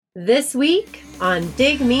This week on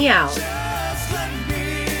Dig Me Out.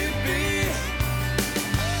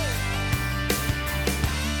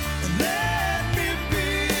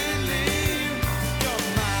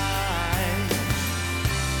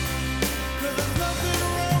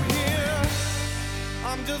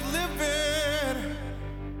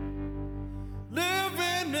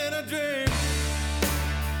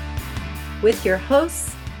 With your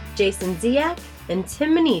hosts, Jason Ziak and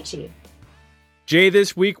Tim Minichi. Jay,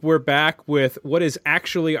 this week we're back with what is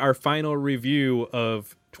actually our final review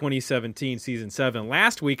of 2017 Season 7.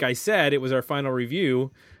 Last week I said it was our final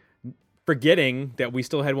review, forgetting that we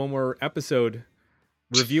still had one more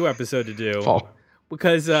review episode to do.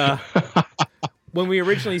 Because when we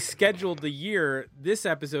originally scheduled the year, this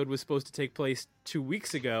episode was supposed to take place 2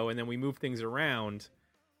 weeks ago, and then we moved things around,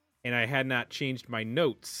 and I had not changed my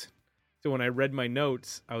notes. So when I read my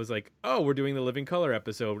notes, I was like, oh, we're doing the Living Color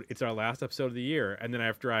episode. It's our last episode of the year. And then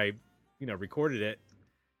after I, recorded it,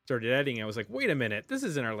 started editing, I was like, wait a minute, this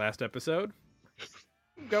isn't our last episode.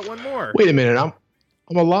 We've got one more. Wait a minute, I'm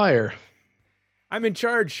a liar. I'm in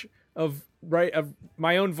charge of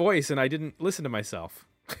my own voice, and I didn't listen to myself.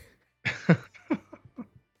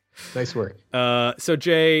 Nice work. So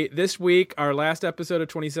Jay, this week, our last episode of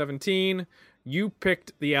 2017, you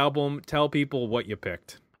picked the album. Tell people what you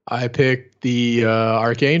picked. I picked the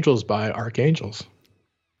Archangels by Archangels.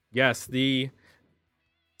 Yes, the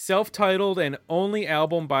self-titled and only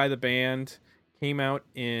album by the band came out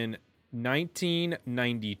in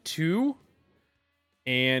 1992.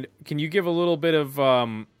 And can you give a little bit of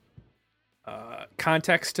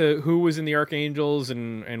context to who was in the Archangels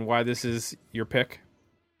and why this is your pick?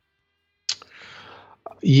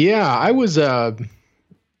 Yeah, I was a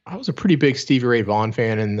pretty big Stevie Ray Vaughan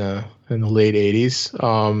fan in the late 80s.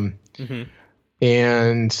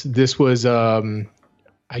 And this was, I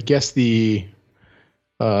guess, the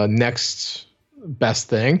next best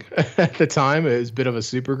thing at the time. It was a bit of a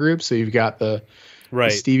super group. So you've got the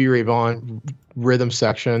Stevie Ray Vaughan rhythm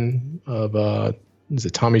section of is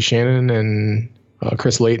it Tommy Shannon and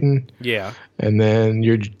Chris Layton? Yeah. And then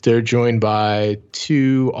they're joined by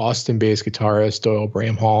two Austin-based guitarists, Doyle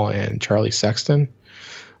Bramhall and Charlie Sexton.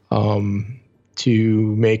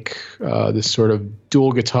 To make this sort of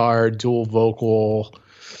dual guitar, dual vocal,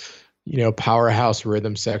 powerhouse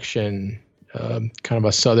rhythm section, kind of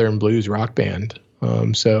a Southern blues rock band.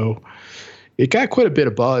 So it got quite a bit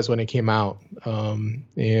of buzz when it came out.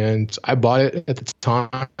 And I bought it at the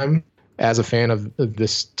time as a fan of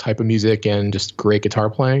this type of music and just great guitar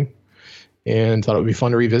playing, and thought it would be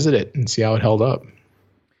fun to revisit it and see how it held up.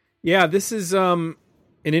 Yeah, this is an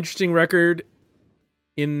interesting record.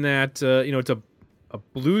 In that, it's a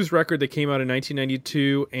blues record that came out in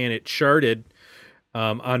 1992, and it charted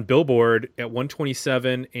on Billboard at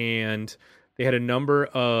 127, and they had a number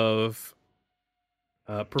of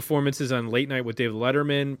performances on Late Night with David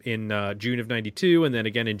Letterman in June of 92, and then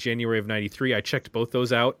again in January of 93. I checked both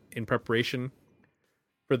those out in preparation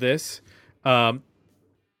for this. A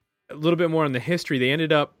little bit more on the history. They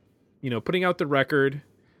ended up, putting out the record.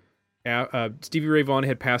 Stevie Ray Vaughan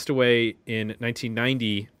had passed away in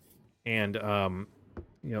 1990, and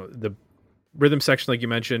the rhythm section, like you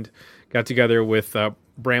mentioned, got together with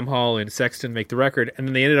Bramhall and Sexton to make the record, and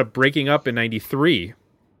then they ended up breaking up in 93,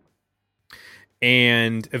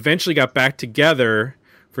 and eventually got back together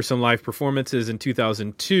for some live performances in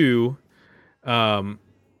 2002, and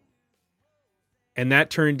that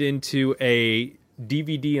turned into a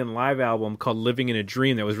DVD and live album called Living in a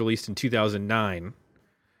Dream that was released in 2009.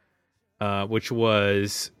 Which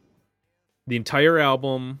was the entire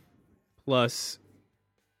album plus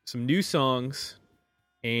some new songs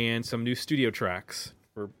and some new studio tracks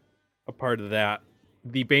were a part of that.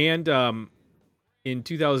 The band in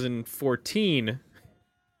 2014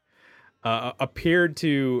 appeared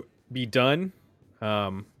to be done.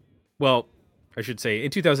 Well, I should say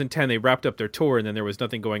in 2010 they wrapped up their tour and then there was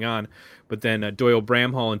nothing going on. But then Doyle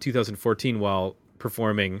Bramhall in 2014, while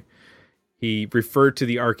performing, he referred to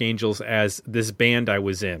the Archangels as this band I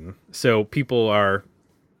was in. So people are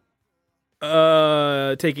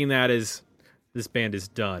taking that as this band is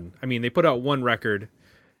done. I mean, they put out one record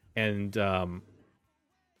and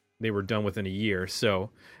they were done within a year. So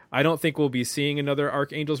I don't think we'll be seeing another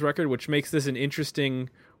Archangels record, which makes this an interesting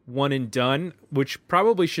one and done, which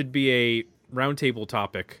probably should be a roundtable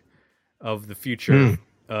topic of the future.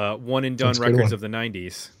 One and done records of the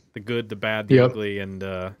 90s. The good, the bad, the ugly,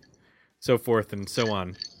 and so forth and so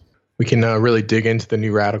on. We can really dig into the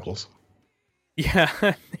New Radicals. Yeah,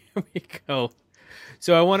 there we go.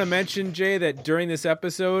 So I want to mention, Jay, that during this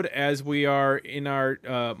episode, as we are in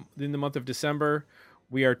the month of December,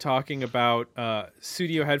 We are talking about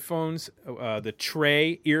studio headphones, the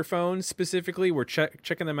Tray earphones specifically. We're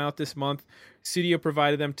checking them out this month. Studio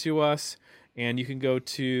provided them to us, and you can go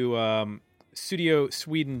to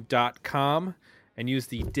studiosweden.com and use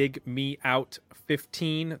the Dig Me Out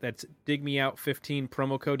 15. That's Dig Me Out 15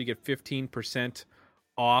 promo code to get 15%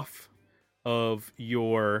 off of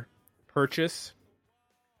your purchase.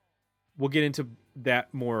 We'll get into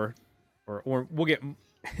that more, or we'll get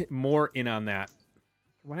more in on that.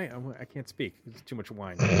 Why I can't speak. It's too much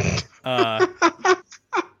wine.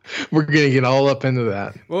 We're gonna get all up into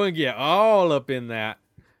that. We'll get all up in that.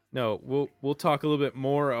 No, we'll talk a little bit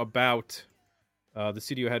more about the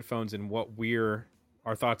studio headphones and what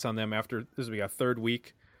our thoughts on them after this will be our third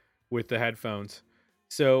week with the headphones.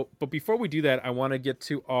 So, but before we do that, I want to get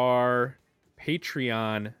to our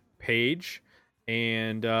Patreon page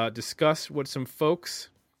and discuss what some folks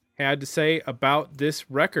had to say about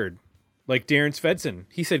this record. Like Darren Svedson,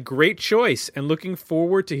 he said, "Great choice and looking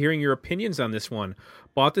forward to hearing your opinions on this one.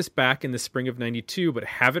 Bought this back in the spring of 92, but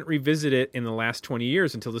haven't revisited it in the last 20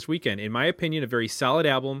 years until this weekend. In my opinion, a very solid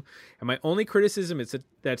album, and my only criticism is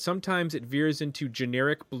that sometimes it veers into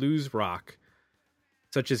generic blues rock,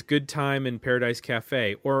 such as Good Time and Paradise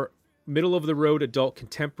Cafe, or middle-of-the-road adult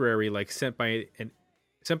contemporary like Sent by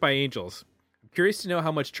Angels. I'm curious to know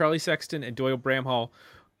how much Charlie Sexton and Doyle Bramhall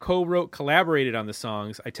collaborated on the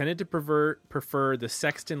songs. I tended to prefer the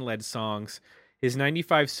Sexton-led songs. His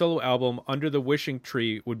 95 solo album, Under the Wishing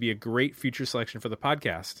Tree, would be a great future selection for the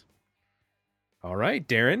podcast." All right,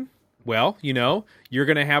 Darren. Well, you're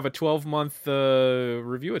going to have a 12-month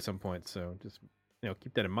review at some point, so just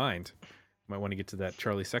keep that in mind. You might want to get to that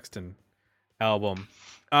Charlie Sexton album.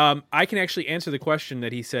 I can actually answer the question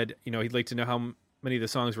that he said, he'd like to know how many of the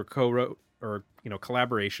songs were co-wrote or,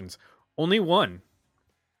 collaborations. Only one.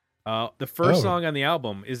 The first song on the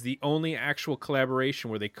album is the only actual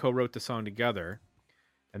collaboration where they co-wrote the song together,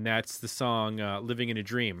 and that's the song Living in a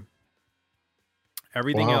Dream.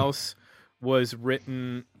 Everything else was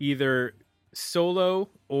written either solo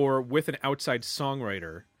or with an outside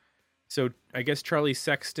songwriter. So I guess Charlie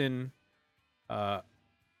Sexton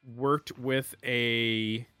worked with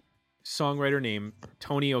a songwriter named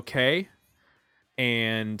Tony O'Kay,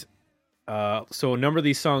 and so a number of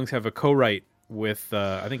these songs have a co-write with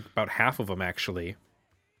I think about half of them actually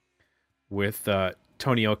with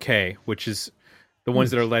Tony O'Kay, which is the ones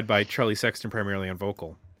that are led by Charlie Sexton primarily on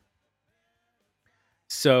vocal.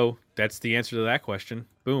 So that's the answer to that question.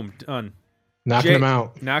 Boom, done. Knocking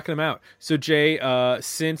them out. So Jay, I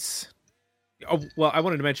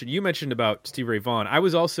wanted to mention, you mentioned about Stevie Ray Vaughan. I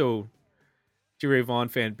was also Stevie Ray Vaughan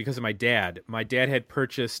fan because of my dad. My dad had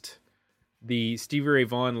purchased the Stevie Ray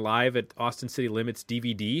Vaughan Live at Austin City Limits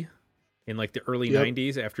DVD in like the early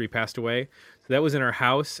 90s after he passed away. So that was in our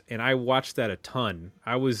house, and I watched that a ton.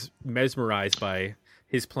 I was mesmerized by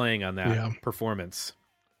his playing on that performance.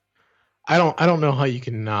 I don't know how you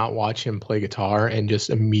can not watch him play guitar and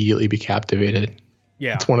just immediately be captivated.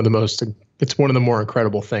 Yeah. It's one of the more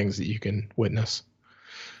incredible things that you can witness.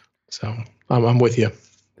 So I'm with you.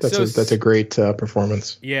 That's a great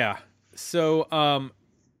performance. Yeah. So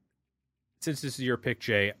since this is your pick,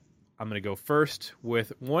 Jay, I'm going to go first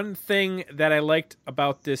with one thing that I liked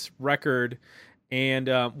about this record. And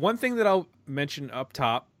one thing that I'll mention up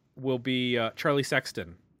top will be Charlie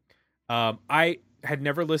Sexton. I had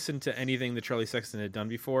never listened to anything that Charlie Sexton had done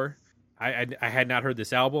before. I had not heard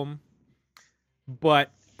this album,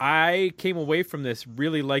 but I came away from this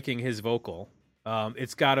really liking his vocal.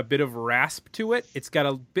 It's got a bit of rasp to it. It's got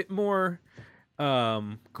a bit more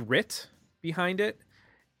grit behind it.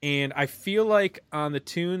 And I feel like on the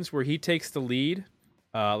tunes where he takes the lead,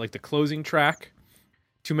 like the closing track,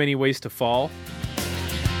 Too Many Ways to Fall.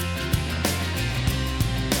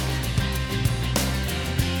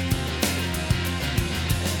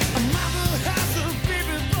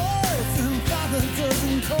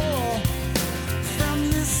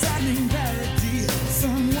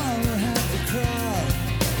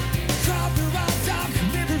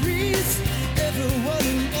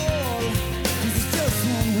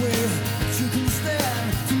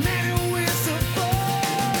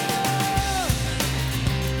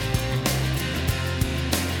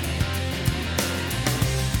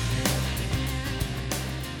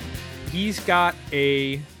 He's got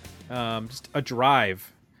a just a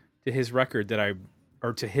drive to his record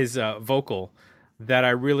to his vocal that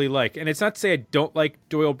I really like. And it's not to say I don't like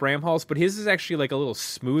Doyle Bramhall's, but his is actually like a little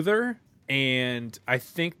smoother. And I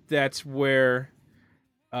think that's where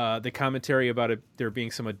the commentary about it, there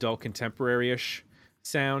being some adult contemporary-ish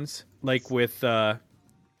sounds, like with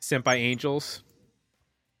Sent by Angels.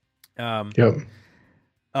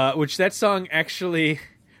 which that song actually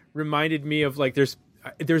reminded me of. Like, there's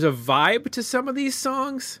a vibe to some of these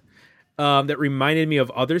songs that reminded me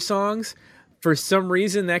of other songs. For some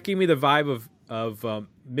reason, that gave me the vibe of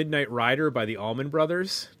Midnight Rider by the Allman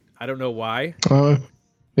Brothers. I don't know why.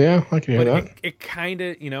 Yeah, I can hear that. It kind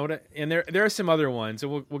of, and there are some other ones,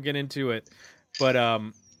 and we'll get into it. But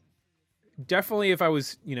definitely, if I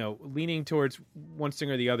was, leaning towards one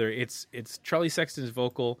singer or the other, it's Charlie Sexton's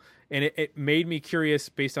vocal, and it made me curious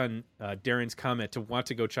based on Darren's comment to want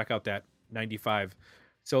to go check out that 95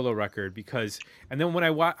 solo record and then when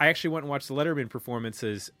I actually went and watched the Letterman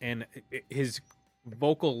performances and his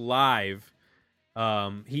vocal live,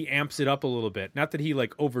 he amps it up a little bit. Not that he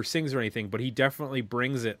like over sings or anything, but he definitely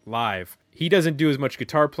brings it live. He doesn't do as much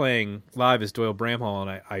guitar playing live as Doyle Bramhall,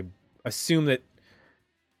 and I assume that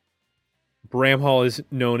Bramhall is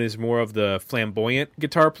known as more of the flamboyant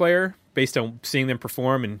guitar player based on seeing them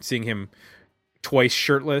perform and seeing him twice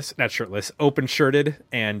open shirted,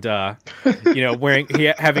 and wearing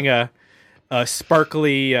having a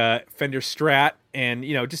sparkly Fender Strat, and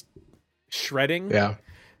just shredding. Yeah.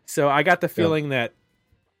 So I got the feeling that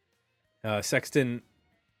Sexton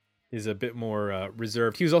is a bit more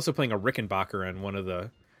reserved. He was also playing a Rickenbacker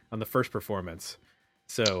on the first performance.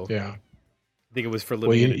 So yeah, I think it was for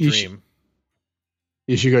Living in a Dream.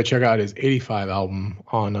 You should go check out his '85 album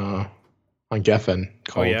on Geffen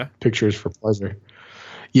called Pictures for Pleasure.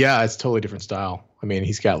 Yeah, it's a totally different style. I mean,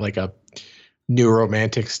 he's got like a new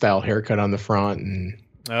romantic style haircut on the front, and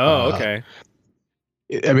okay.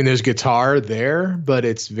 I mean, there's guitar there, but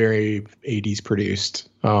it's very 80s produced,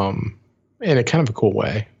 in a kind of a cool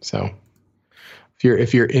way. So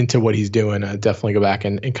if you're into what he's doing, definitely go back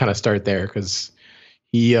and kind of start there, because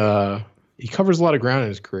he covers a lot of ground in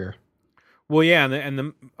his career. Well, yeah,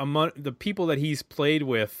 and among the people that he's played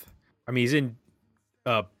with, I mean, he's in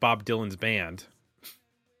Bob Dylan's band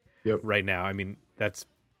right now. I mean, that's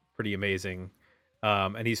pretty amazing.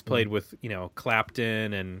 And he's played with,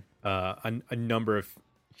 Clapton and a number of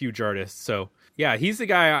huge artists. So, yeah, he's the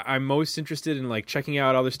guy I'm most interested in, like, checking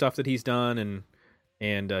out other stuff that he's done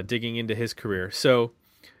and digging into his career. So,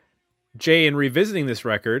 Jay, in revisiting this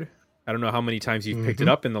record, I don't know how many times you've picked it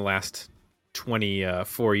up in the last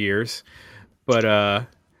 24 years, but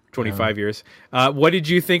 25 years. What did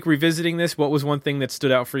you think revisiting this? What was one thing that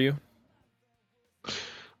stood out for you?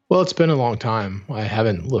 Well, it's been a long time. I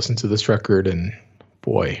haven't listened to this record in,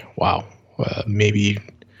 maybe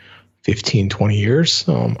 15, 20 years.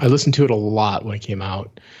 I listened to it a lot when it came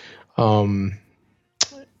out.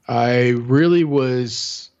 I really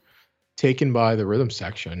was taken by the rhythm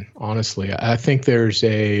section, honestly. I think there's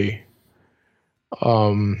if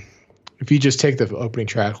you just take the opening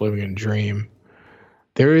track, Living in a Dream,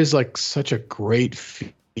 there is like such a great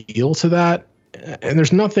feel to that. And there's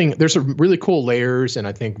some really cool layers, and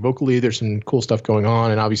I think vocally there's some cool stuff going on,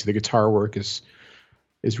 and obviously the guitar work is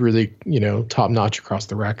really, top notch across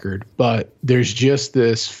the record. But there's just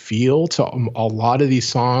this feel to a lot of these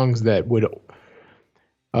songs that would,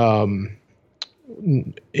 in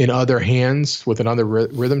other hands with another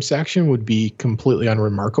rhythm section, would be completely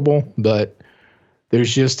unremarkable. But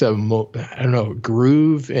there's just a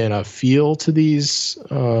groove and a feel to these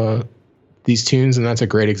tunes, and that's a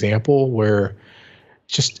great example where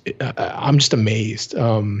I'm just amazed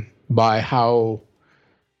by how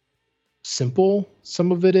simple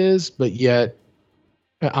some of it is, but yet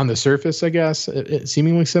on the surface, I guess, it's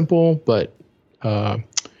seemingly simple, but how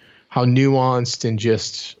nuanced and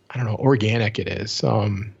just, organic it is.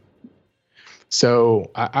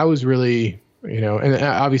 So I was really, and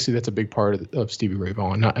obviously that's a big part of Stevie Ray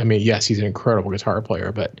Vaughan. Yes, he's an incredible guitar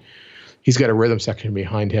player, but he's got a rhythm section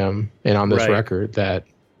behind him and on this record that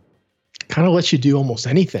kind of lets you do almost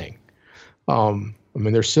anything.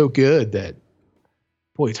 They're so good that,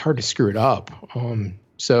 it's hard to screw it up.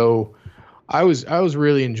 So I was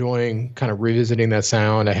really enjoying kind of revisiting that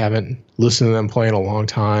sound. I haven't listened to them play in a long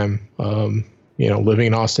time. Living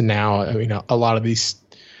in Austin now, a lot of these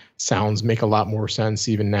sounds make a lot more sense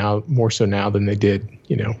even now, more so now than they did,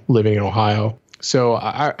 living in Ohio. So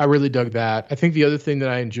I really dug that. I think the other thing that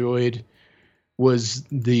I enjoyed was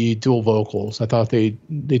the dual vocals. I thought they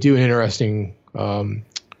do an interesting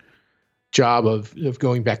job of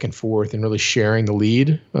going back and forth and really sharing the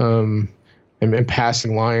lead and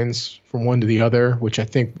passing lines from one to the other, which I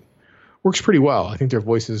think works pretty well. I think their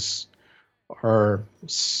voices are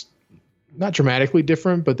not dramatically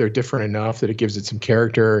different, but they're different enough that it gives it some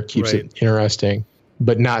character, keeps it interesting,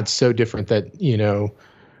 but not so different that,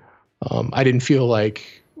 I didn't feel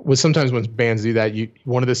like sometimes when bands do that,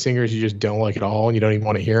 one of the singers you just don't like at all and you don't even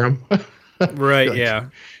want to hear them. Right. Yeah.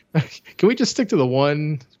 Can we just stick to the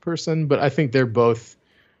one person? But I think they're both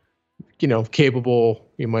capable.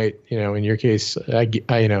 You might, in your case,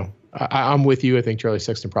 I'm with you. I think Charlie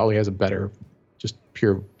Sexton probably has a better, just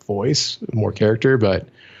pure voice, more character. But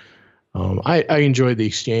I enjoyed the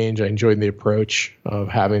exchange. I enjoyed the approach of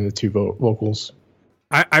having the two vocals.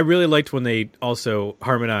 I really liked when they also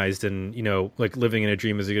harmonized, and like "Living in a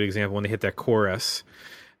Dream" is a good example when they hit that chorus.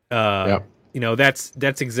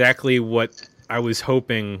 That's exactly what I was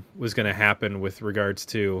hoping was going to happen with regards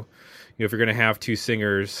to, if you're going to have two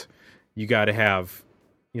singers, you got to have,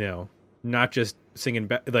 not just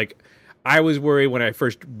singing like. I was worried when I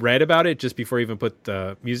first read about it, just before I even put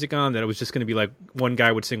the music on, that it was just going to be like one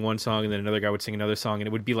guy would sing one song and then another guy would sing another song, and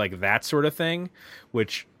it would be like that sort of thing,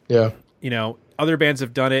 which, other bands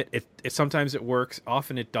have done it. It sometimes it works.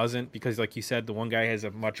 Often it doesn't, because like you said, the one guy has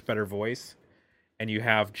a much better voice and you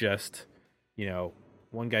have just,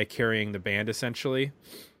 one guy carrying the band essentially.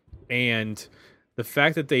 And the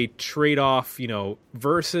fact that they trade off,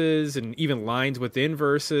 verses and even lines within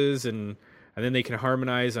verses, and then they can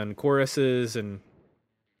harmonize on choruses, and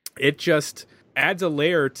it just adds a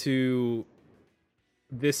layer to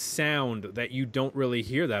this sound that you don't really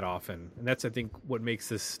hear that often. And that's, I think, what makes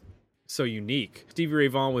this so unique. Stevie Ray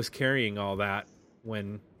Vaughan was carrying all that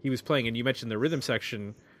when he was playing. And you mentioned the rhythm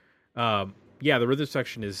section. The rhythm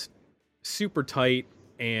section is super tight,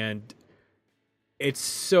 and it's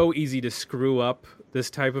so easy to screw up this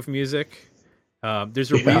type of music.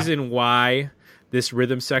 There's a reason why this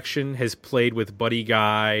rhythm section has played with Buddy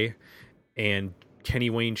Guy and Kenny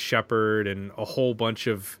Wayne Shepherd and a whole bunch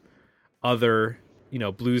of other,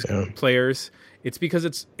 blues players. It's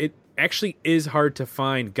because it actually is hard to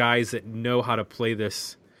find guys that know how to play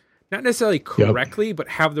this, not necessarily correctly, but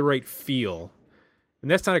have the right feel. And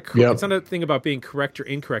that's not it's not a thing about being correct or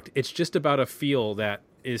incorrect. It's just about a feel that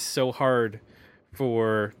is so hard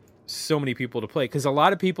for so many people to play. Because a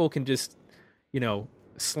lot of people can just,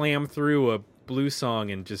 slam through a blues song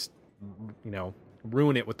and just,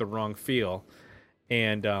 ruin it with the wrong feel.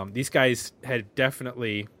 And these guys had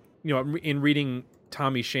definitely, in reading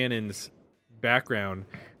Tommy Shannon's background,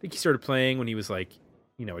 I think he started playing when he was like,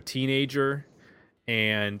 a teenager,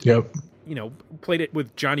 and played it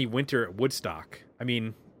with Johnny Winter at Woodstock. I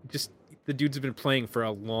mean, just the dudes have been playing for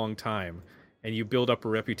a long time, and you build up a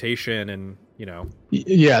reputation, and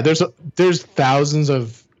there's thousands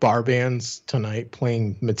of bar bands tonight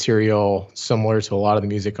playing material similar to a lot of the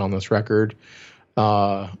music on this record,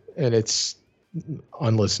 and it's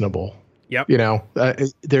unlistenable.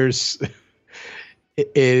 It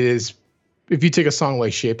is, if you take a song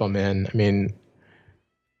like Shape 'Em In, I mean,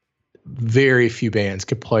 very few bands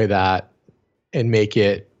could play that and make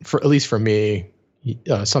it, for at least for me,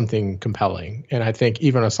 something compelling. And I think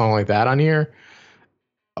even a song like that on here,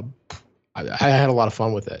 I had a lot of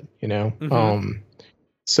fun with it,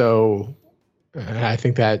 So I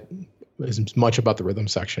think that is as much about the rhythm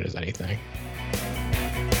section as anything.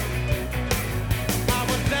 I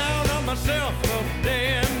was down on myself both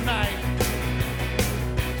day and night.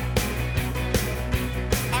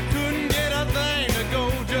 I couldn't get a thing to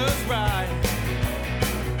go just right.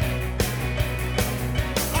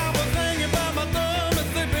 I was hanging by my thumb and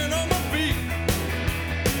slipping on my feet.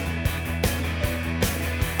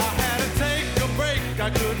 I had to take a break, I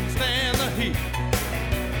couldn't stand the heat.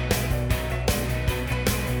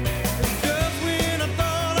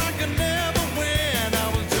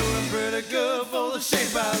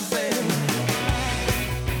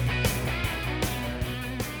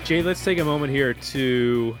 Jay, let's take a moment here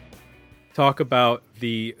to talk about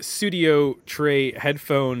the Studio Tray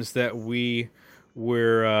headphones that we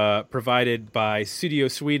were provided by Studio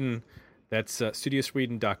Sweden. That's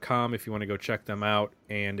studiosweden.com if you want to go check them out.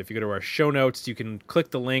 And if you go to our show notes, you can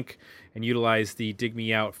click the link and utilize the Dig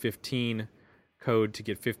Me Out 15 code to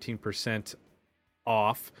get 15%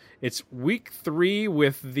 off. It's week 3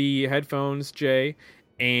 with the headphones, Jay,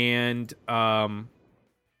 and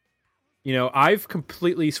I've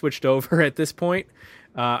completely switched over at this point.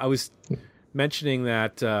 I was mentioning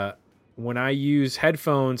that when I use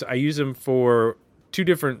headphones, I use them for 2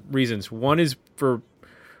 different reasons. One is for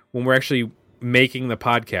when we're actually making the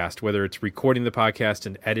podcast, whether it's recording the podcast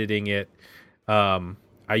and editing it.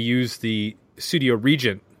 I use the Studio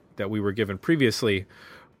Regent that we were given previously.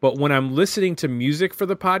 But when I'm listening to music for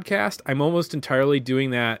the podcast, I'm almost entirely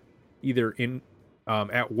doing that either in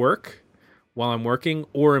at work while I'm working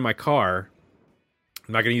or in my car.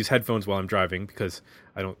 I'm not going to use headphones while I'm driving because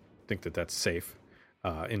I don't think that that's safe,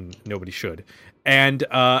 and nobody should. And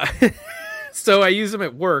so I use them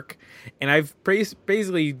at work, and I've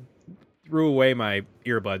basically threw away my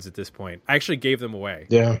earbuds at this point. I actually gave them away.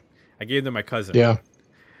 Yeah. I gave them to my cousin. Yeah.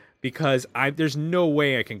 Because there's no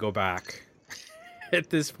way I can go back at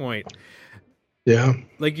this point. Yeah.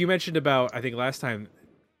 Like you mentioned about, I think last time,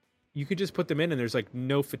 you could just put them in and there's like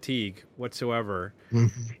no fatigue whatsoever.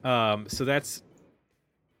 So that's,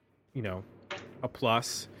 a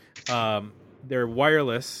plus. They're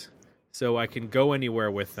wireless, so I can go anywhere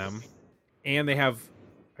with them. And they have,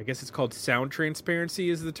 I guess it's called sound transparency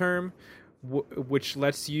is the term, which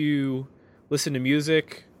lets you listen to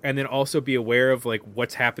music and then also be aware of like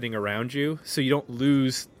what's happening around you, so you don't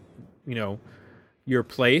lose, your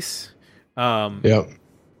place. Yep.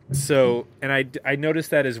 So, and I noticed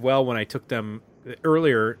that as well when I took them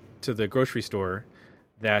earlier to the grocery store,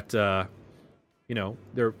 that there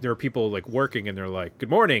are people like working and they're like, "Good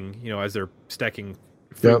morning," as they're stacking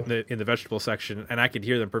fruit in the vegetable section, and I could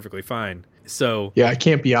hear them perfectly fine. So yeah, I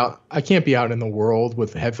can't be out in the world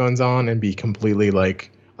with headphones on and be completely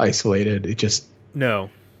like isolated. It's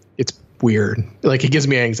weird. Like, it gives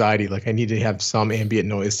me anxiety. Like, I need to have some ambient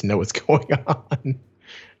noise to know what's going on.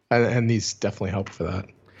 And these definitely help for that.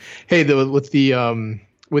 Hey, with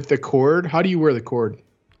the cord, how do you wear the cord?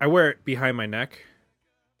 I wear it behind my neck.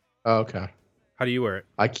 Oh, okay. How do you wear it?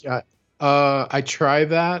 I try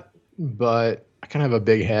that, but I kind of have a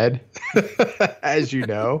big head, as you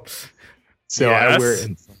know. So yes.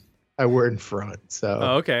 I wear it in front. So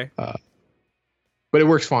okay. But it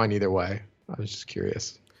works fine either way. I was just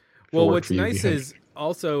curious. Well, what's nice is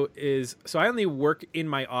so I only work in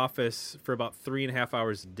my office for about 3.5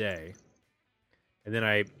 hours a day. And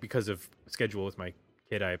then because of schedule with my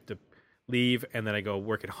kid, I have to leave, and then I go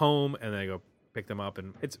work at home, and then I go pick them up,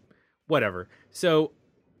 and it's whatever. So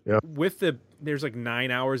there's like 9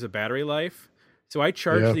 hours of battery life. So I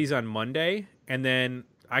charge these on Monday, and then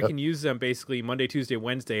I can use them basically Monday, Tuesday,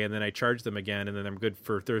 Wednesday, and then I charge them again, and then I'm good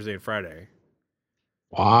for Thursday and Friday.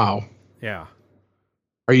 Wow. Yeah.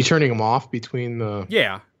 Are you turning them off between the?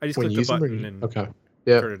 Yeah, I just click the button and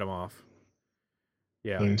turn them off.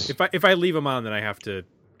 Yeah. Nice. If I leave them on, then I have to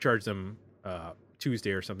charge them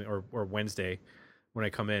Tuesday or something, or Wednesday when I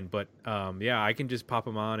come in. But I can just pop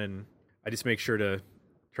them on, and I just make sure to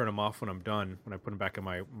turn them off when I'm done, when I put them back in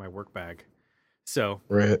my work bag. So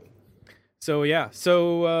right. So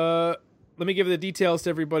let me give the details to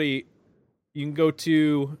everybody. You can go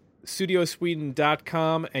to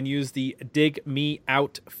studiosweden.com and use the Dig Me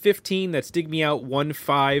Out 15. That's Dig Me Out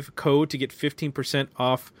 15 code to get 15%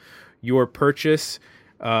 off your purchase.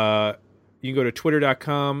 You can go to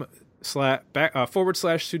twitter.com /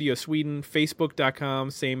 Studio Sweden,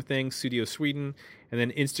 facebook.com, same thing, Studio Sweden, and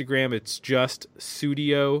then Instagram, it's just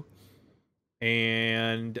Studio.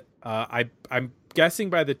 And I'm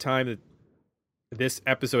guessing by the time that this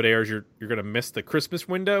episode airs, you're going to miss the Christmas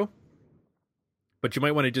window. But you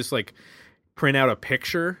might want to just like print out a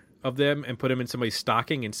picture of them and put them in somebody's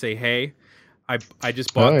stocking and say, "Hey, I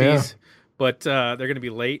just bought these, but they're going to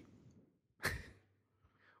be late."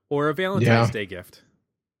 Or a Valentine's Day gift.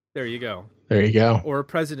 There you go. Or a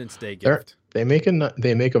President's Day gift. They make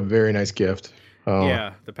a very nice gift.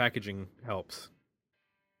 Yeah, the packaging helps.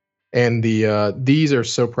 And these are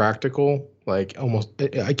so practical. Like, almost,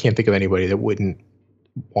 I can't think of anybody that wouldn't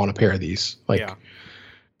want a pair of these. Like,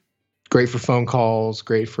 great for phone calls.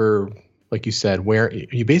 Great for, like you said,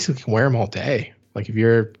 you basically can wear them all day. Like, if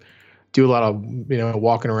you're do a lot of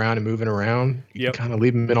walking around and moving around, you can kind of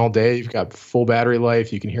leave them in all day. You've got full battery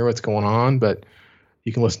life. You can hear what's going on, but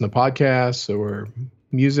you can listen to podcasts or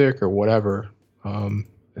music or whatever,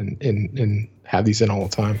 and have these in all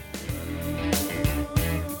the time.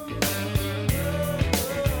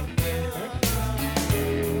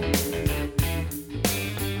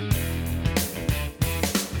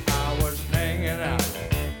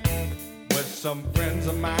 Some friends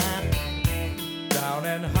of mine down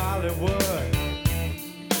in Hollywood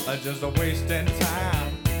are just a wasting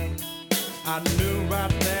time. I knew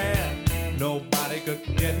right there nobody could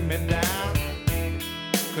get me down,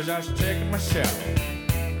 'cause I was taking myself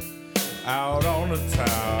out on the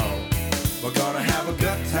town. We're gonna have a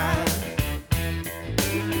good time.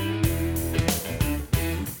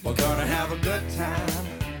 We're gonna have a good time.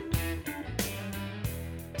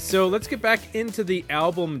 So let's get back into the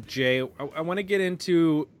album, Jay. I want to get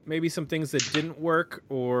into maybe some things that didn't work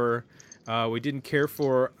or we didn't care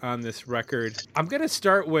for on this record. I'm going to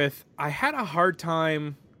start with, I had a hard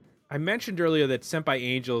time. I mentioned earlier that Sent by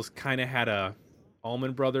Angels kind of had a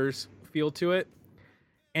Allman Brothers feel to it.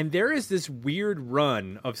 And there is this weird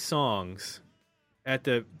run of songs at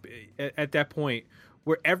that point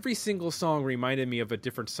where every single song reminded me of a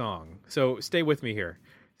different song. So stay with me here.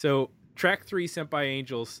 So track 3, Sent by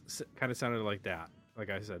Angels, kind of sounded like that. Like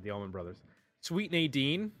I said, the Allman Brothers. Sweet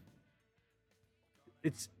Nadine,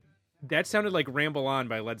 that sounded like Ramble On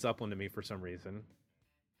by Led Zeppelin to me for some reason.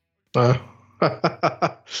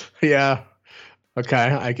 Yeah. Okay,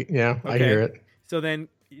 I hear it. So then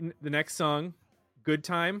the next song, "Good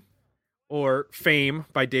Time" or "Fame"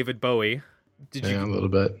 by David Bowie. Did Yeah, a you? little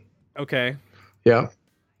bit. Okay. Yeah,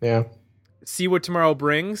 yeah. "See What Tomorrow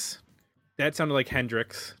Brings." That sounded like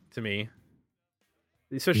Hendrix to me,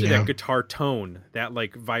 especially Yeah. that guitar tone, that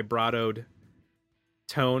like vibratoed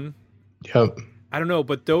tone. Yep. I don't know,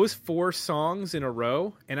 but those 4 songs in a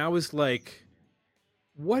row, and I was like,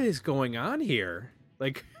 what is going on here?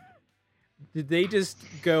 Like, did they just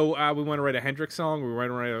go, we want to write a Hendrix song, or we want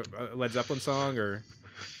to write a Led Zeppelin song, or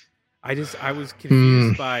I was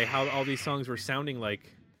confused by how all these songs were sounding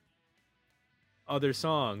like other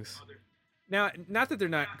songs. Now, not that they're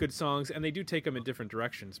not good songs, and they do take them in different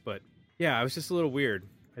directions, but yeah, it was just a little weird.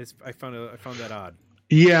 I found that odd.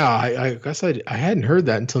 Yeah, I guess I hadn't heard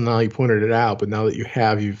that until now. You pointed it out, but now that you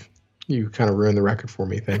have, you kind of ruined the record for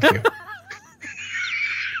me. Thank you.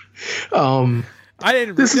 I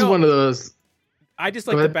didn't. This is one of those. I just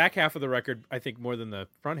like the back half of the record, I think, more than the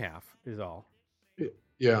front half is all.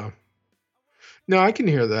 Yeah. No, I can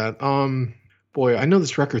hear that. Boy, I know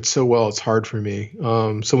this record so well, it's hard for me.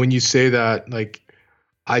 So when you say that, like,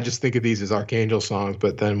 I just think of these as Archangel songs,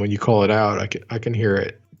 but then when you call it out, I can hear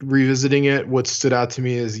it. Revisiting it, what stood out to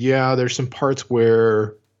me is, there's some parts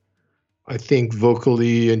where I think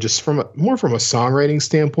vocally and just more from a songwriting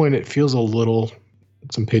standpoint, it feels a little,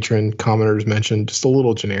 some patron commenters mentioned, just a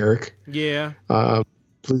little generic. Yeah.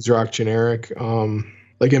 Blues rock generic.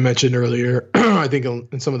 Like I mentioned earlier, I think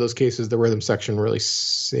in some of those cases, the rhythm section really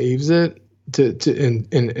saves it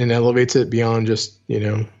and elevates it beyond just,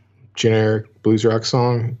 generic blues rock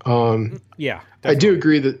song. Yeah, definitely. I do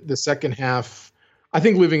agree that the second half, I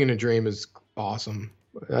think Living in a Dream is awesome.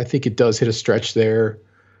 I think it does hit a stretch there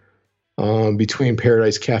between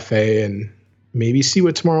Paradise Cafe and maybe See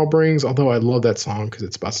What Tomorrow Brings, although I love that song because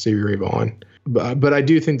it's about Stevie Ray Vaughan. But I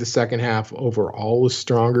do think the second half overall was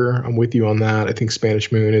stronger. I'm with you on that. I think Spanish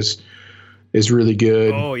Moon is really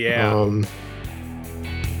good. Oh, yeah.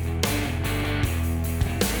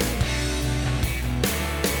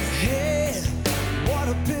 Hey, what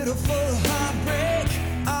a pitiful heartbreak,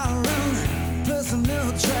 our own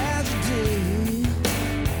personal tragedy.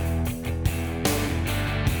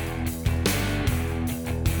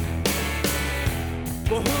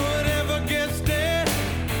 But whoever gets there,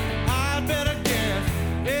 I bet against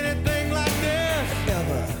anything like this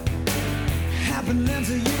ever happening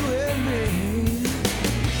to you and me.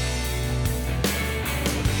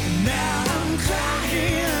 Now I'm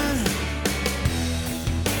crying.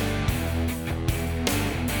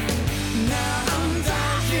 Now I'm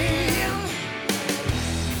dying.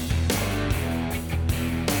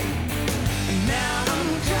 Now I'm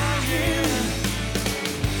crying.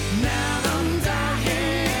 Now I'm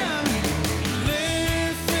dying.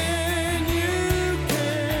 Listen, you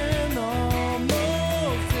can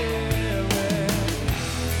almost hear it.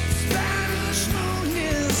 Spanish moon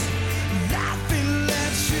is laughing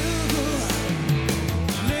at you.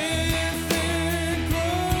 Listen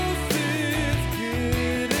close, it's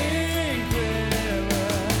getting clearer.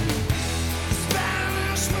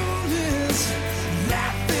 Spanish moon is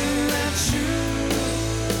laughing at you.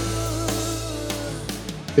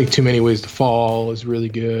 I think Too Many Ways to Fall is really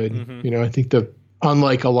good. Mhm. I think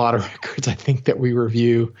unlike a lot of records, I think that we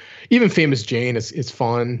review, even Famous Jane is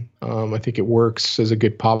fun. I think it works as a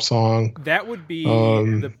good pop song. That would be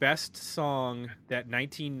the best song that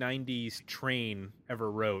 1990s Train ever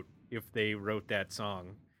wrote if they wrote that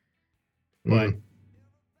song. But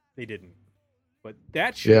they didn't. But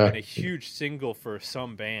that should have been a huge single for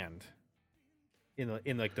some band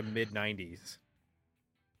in like the mid 90s.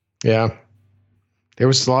 Yeah. There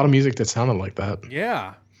was a lot of music that sounded like that.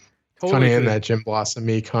 Yeah. Kind of in that Jim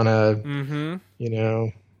Blossom-y kind of,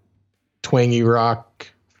 twangy rock,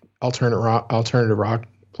 alternative rock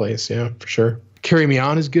place. Yeah, for sure. Carry Me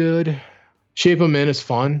On is good. Shape 'Em In is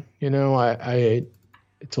fun.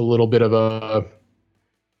 It's a little bit of a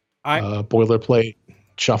boilerplate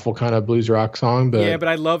shuffle kind of blues rock song, but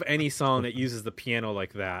I love any song that uses the piano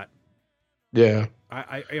like that. Yeah,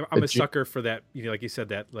 I'm a sucker for that. Like you said,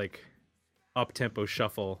 that like up tempo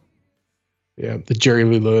shuffle. Yeah, the Jerry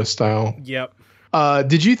Lee Lewis style. Yep.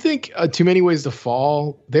 Did you think Too Many Ways to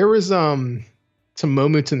Fall? There was some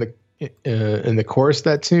moments in the chorus of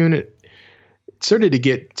that tune. It started to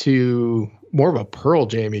get to more of a Pearl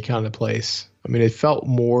Jammy kind of place. I mean, it felt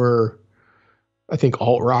more, I think,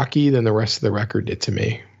 alt rocky than the rest of the record did to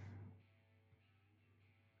me.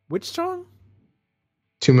 Which song?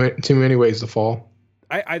 Too many Ways to Fall.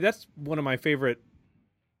 I that's one of my favorite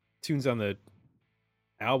tunes on the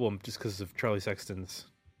album, just because of Charlie Sexton's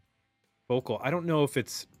vocal. I don't know if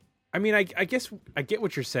it's. I mean, I guess I get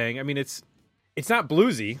what you're saying. I mean, it's it's not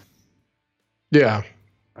bluesy. Yeah.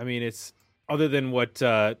 I mean, it's other than what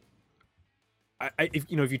if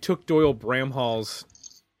you took Doyle Bramhall's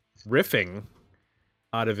riffing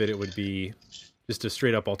out of it, it would be just a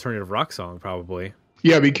straight up alternative rock song, probably.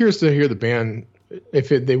 Yeah, I'd be curious to hear the band if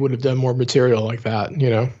they would have done more material like that,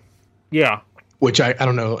 Yeah. Which I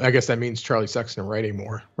don't know. I guess that means Charlie Sexton writing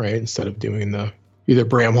more, right? Instead of doing either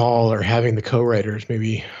Bramhall or having the co-writers.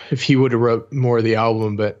 Maybe if he would have wrote more of the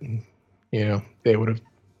album, but they would have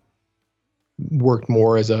worked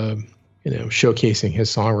more as a showcasing his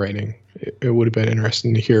songwriting. It would have been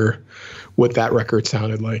interesting to hear what that record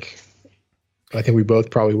sounded like. I think we both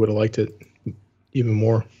probably would have liked it even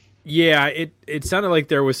more. Yeah, it sounded like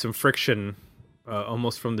there was some friction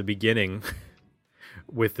almost from the beginning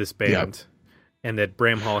with this band, and that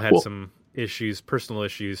Bramhall had some issues, personal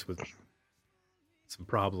issues with some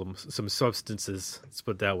problems, some substances, let's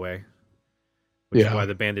put it that way, which is why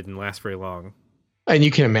the band didn't last very long. And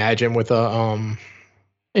you can imagine with anytime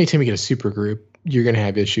you get a super group, you're going to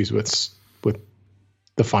have issues with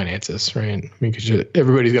the finances, right? I mean, because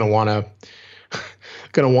everybody's going to want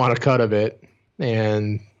a cut of it,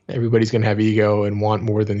 and everybody's going to have ego and want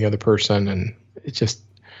more than the other person, and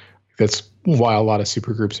that's why a lot of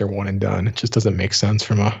super groups are one and done. It just doesn't make sense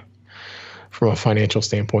from a financial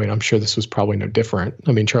standpoint. I'm sure this was probably no different.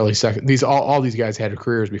 I mean, Charlie Sexton, all these guys had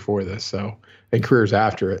careers before this, and careers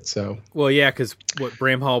after it. So well, yeah, because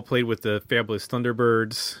Bramhall played with the Fabulous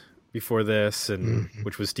Thunderbirds before this, and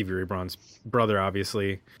which was Stevie Ray Vaughan's brother,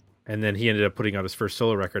 obviously, and then he ended up putting out his first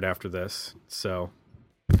solo record after this. So,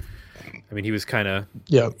 I mean, he was kind of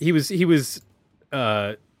he was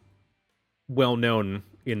well known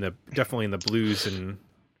definitely in the blues and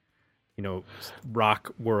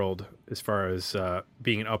rock world as far as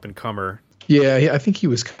being an up and comer. Yeah, I think he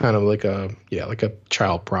was kind of like a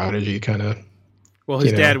child prodigy kind of. Well,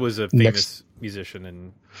 his dad was a famous musician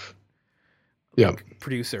and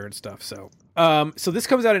producer and stuff. So this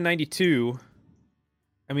comes out in 92.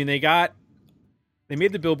 I mean, they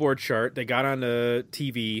made the Billboard chart. They got on the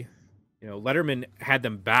TV. Letterman had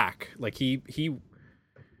them back. Like he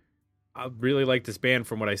I really liked this band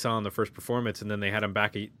from what I saw in the first performance, and then they had him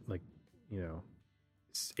back 8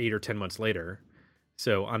 or 10 months later.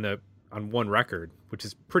 So on one record, which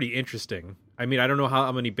is pretty interesting. I mean, I don't know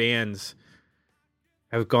how many bands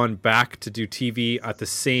have gone back to do TV at the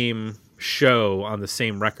same show on the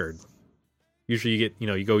same record. Usually you get,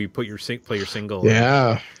 you put play your single.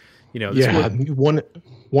 Yeah. And, one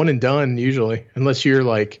and done usually, unless you're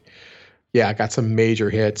like, I got some major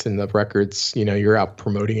hits and the records, you're out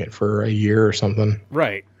promoting it for a year or something.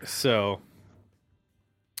 Right. So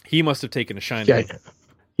he must have taken a shine.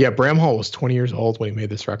 Yeah. Bramhall was 20 years old when he made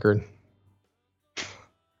this record.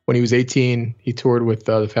 When he was 18, he toured with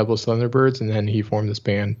the Fabulous Thunderbirds, and then he formed this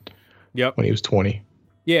band. Yep. When he was 20.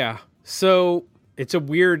 Yeah. So it's a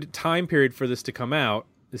weird time period for this to come out.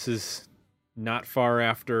 This is not far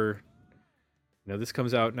after, this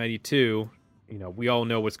comes out in 92. We all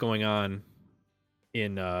know what's going on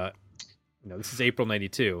in, this is April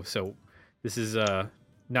 92. So this is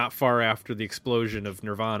not far after the explosion of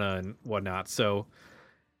Nirvana and whatnot. So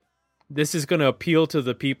this is going to appeal to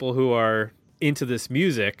the people who are into this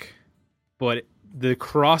music, but the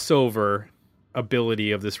crossover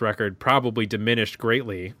ability of this record probably diminished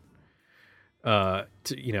greatly,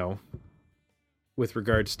 with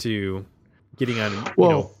regards to getting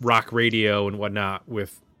on, rock radio and whatnot,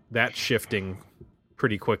 with that shifting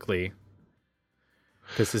pretty quickly.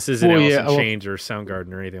 Because this isn't Alice in Chains or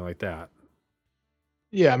Soundgarden or anything like that.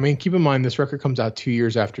 Yeah, I mean, keep in mind, this record comes out 2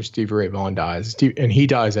 years after Stevie Ray Vaughan dies. And he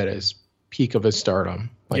dies at his peak of his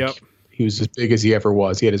stardom. He was as big as he ever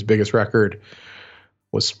was. He had his biggest record,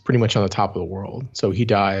 was pretty much on the top of the world. So he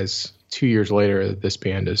dies 2 years later. This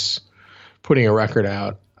band is putting a record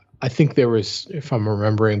out. I think there was, if I'm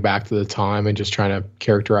remembering back to the time and just trying to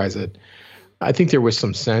characterize it, I think there was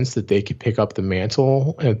some sense that they could pick up the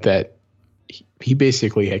mantle and that he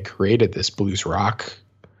basically had created this blues rock,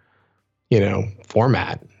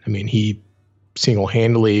 format. I mean, he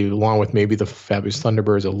single-handedly, along with maybe the Fabulous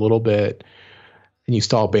Thunderbirds a little bit, and you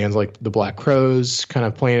saw bands like the Black Crowes kind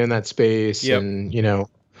of playing in that space. Yep. And,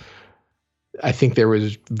 I think there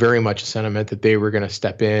was very much a sentiment that they were going to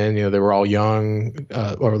step in. They were all young,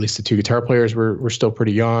 or at least the two guitar players were still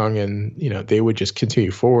pretty young, and, they would just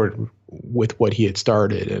continue forward with what he had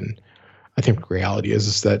started. And I think the reality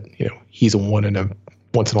is that, he's a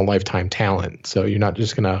once in a lifetime talent. So you're not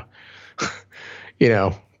just going to,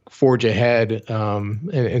 forge ahead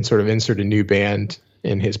and sort of insert a new band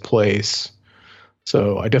in his place.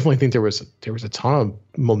 So I definitely think there was a ton of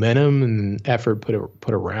momentum and effort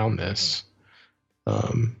put around this.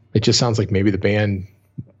 it just sounds like maybe the band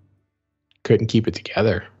couldn't keep it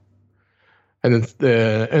together. And then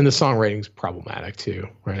the songwriting's problematic too,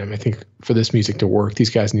 right? I mean, I think for this music to work, these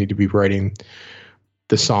guys need to be writing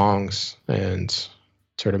the songs and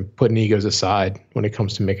sort of putting egos aside when it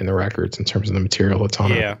comes to making the records in terms of the material that's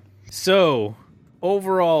on it. Yeah. So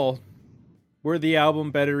overall, worthy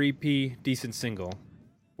album, better EP, decent single.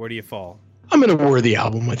 Where do you fall? I'm in a worthy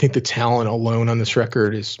album. I think the talent alone on this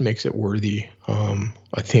record makes it worthy.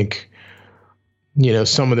 I think,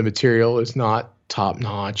 some of the material is not top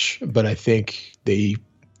notch, but I think they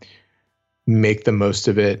make the most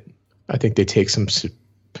of it. I think they take some,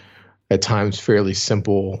 at times, fairly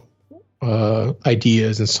simple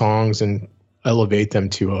ideas and songs and elevate them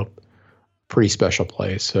to a pretty special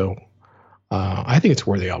place. So I think it's a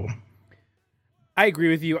worthy album. I agree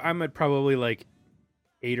with you. I'm at probably like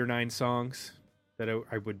 8 or 9 songs that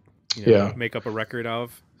I would make up a record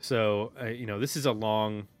of. So, this is a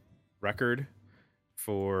long record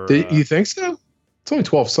for... You think so? It's only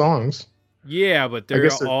 12 songs. Yeah, but they're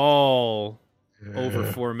all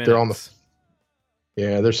over 4 minutes. They're on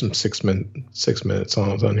there's some 6 minute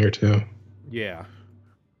songs on here too. Yeah.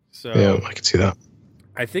 So yeah, I can see that.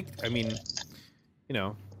 I think,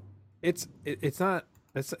 it's not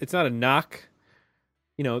a knock.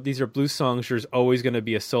 These are blues songs. There's always going to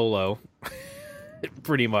be a solo,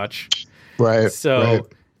 pretty much. Right. So,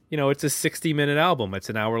 it's a 60-minute album. It's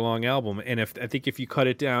an hour-long album. And I think if you cut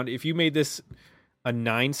it down, if you made this a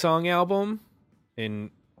 9-song album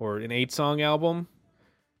or an 8-song album,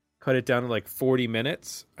 cut it down to like 40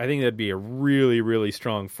 minutes, I think that'd be a really, really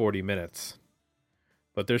strong 40 minutes.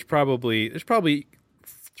 But there's probably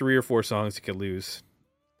 3 or 4 songs you could lose.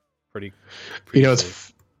 Pretty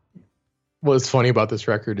what's funny about this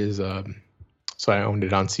record is, so I owned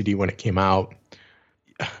it on CD when it came out.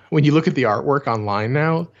 When you look at the artwork online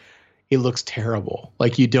now, it looks terrible.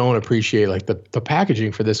 Like, you don't appreciate, like, the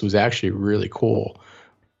packaging for this was actually really cool,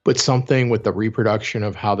 but something with the reproduction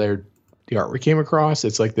of how the artwork came across,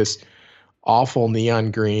 it's like this awful neon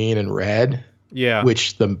green and red. Yeah.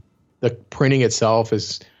 Which the printing itself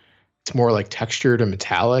it's more like textured and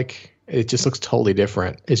metallic. It just looks totally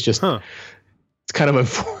different. It's just, it's kind of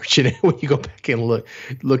unfortunate when you go back and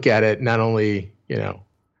look at it. Not only,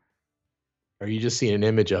 are you just seeing an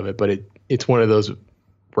image of it, but it's one of those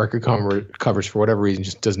record covers for whatever reason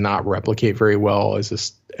just does not replicate very well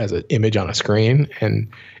as an image on a screen, and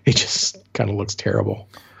it just kind of looks terrible.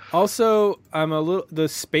 Also, the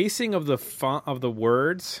spacing of the font of the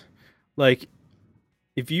words, like,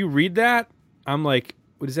 if you read that, I'm like,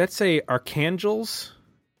 what does that say? Archangels?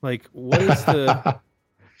 Like, what is the?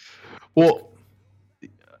 Well,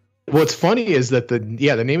 what's funny is that the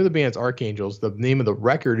name of the band's Archangels. The name of the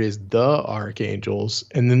record is The Archangels,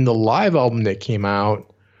 and then the live album that came out, I'm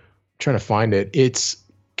trying to find it. It's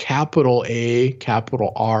capital A,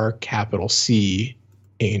 capital R, capital C,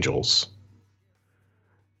 Angels.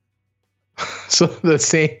 So the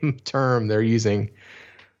same term they're using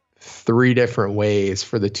 3 different ways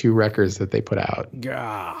for the 2 records that they put out.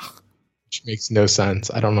 Which makes no sense.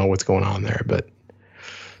 I don't know what's going on there, but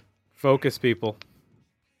focus, people.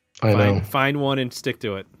 I know. Find one and stick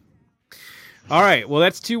to it. All right. Well,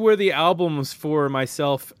 that's 2 worthy albums for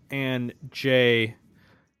myself and Jay.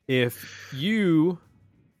 If you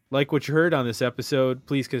like what you heard on this episode,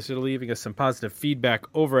 please consider leaving us some positive feedback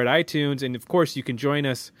over at iTunes. And of course, you can join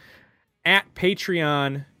us at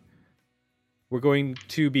Patreon. We're going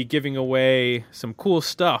to be giving away some cool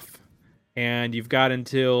stuff, and you've got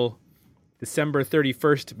until December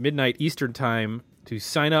 31st, midnight Eastern time, to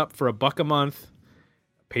sign up for $1 a month.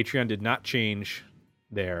 Patreon did not change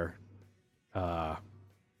their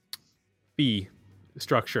fee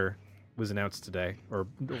structure. Was announced today, or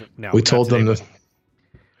now we told them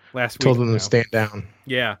last week. Told them to stand down.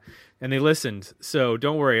 Yeah, and they listened. So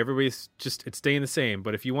don't worry, everybody's it's staying the same.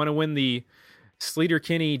 But if you want to win the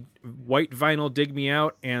Sleater-Kinney white vinyl "Dig Me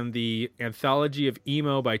Out" and the Anthology of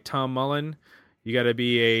Emo by Tom Mullen, you got to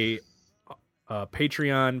be a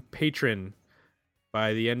Patreon patron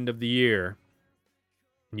by the end of the year.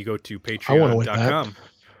 And you go to patreon.com.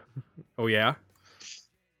 Oh, yeah?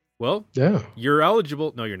 Well, yeah, you're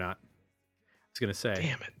eligible. No, you're not. I was going to say.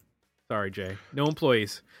 Damn it. Sorry, Jay. No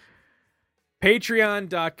employees.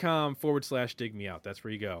 Patreon.com/Dig Me Out. That's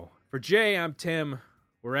where you go. For Jay, I'm Tim.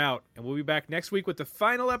 We're out, and we'll be back next week with the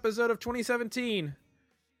final episode of 2017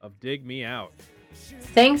 of Dig Me Out.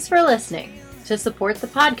 Thanks for listening. To support the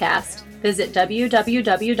podcast, visit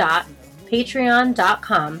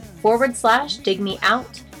www.patreon.com/Dig Me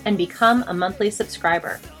Out and become a monthly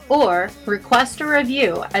subscriber. Or request a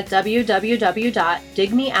review at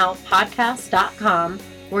www.digmeoutpodcast.com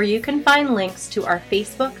where you can find links to our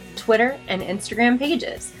Facebook, Twitter, and Instagram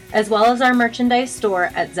pages, as well as our merchandise store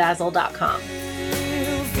at Zazzle.com.